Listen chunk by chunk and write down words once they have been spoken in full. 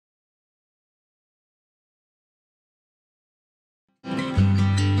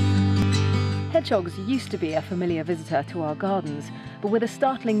Hedgehogs used to be a familiar visitor to our gardens, but with a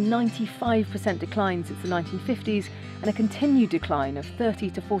startling 95% decline since the 1950s and a continued decline of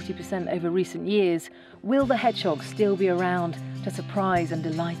 30 to 40% over recent years, will the hedgehog still be around to surprise and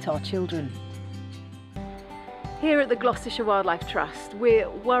delight our children? Here at the Gloucestershire Wildlife Trust, we're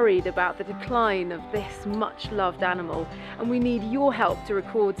worried about the decline of this much-loved animal, and we need your help to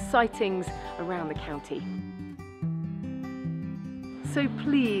record sightings around the county. So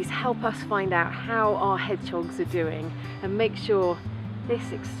please help us find out how our hedgehogs are doing and make sure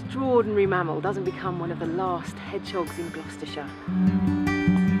this extraordinary mammal doesn't become one of the last hedgehogs in Gloucestershire.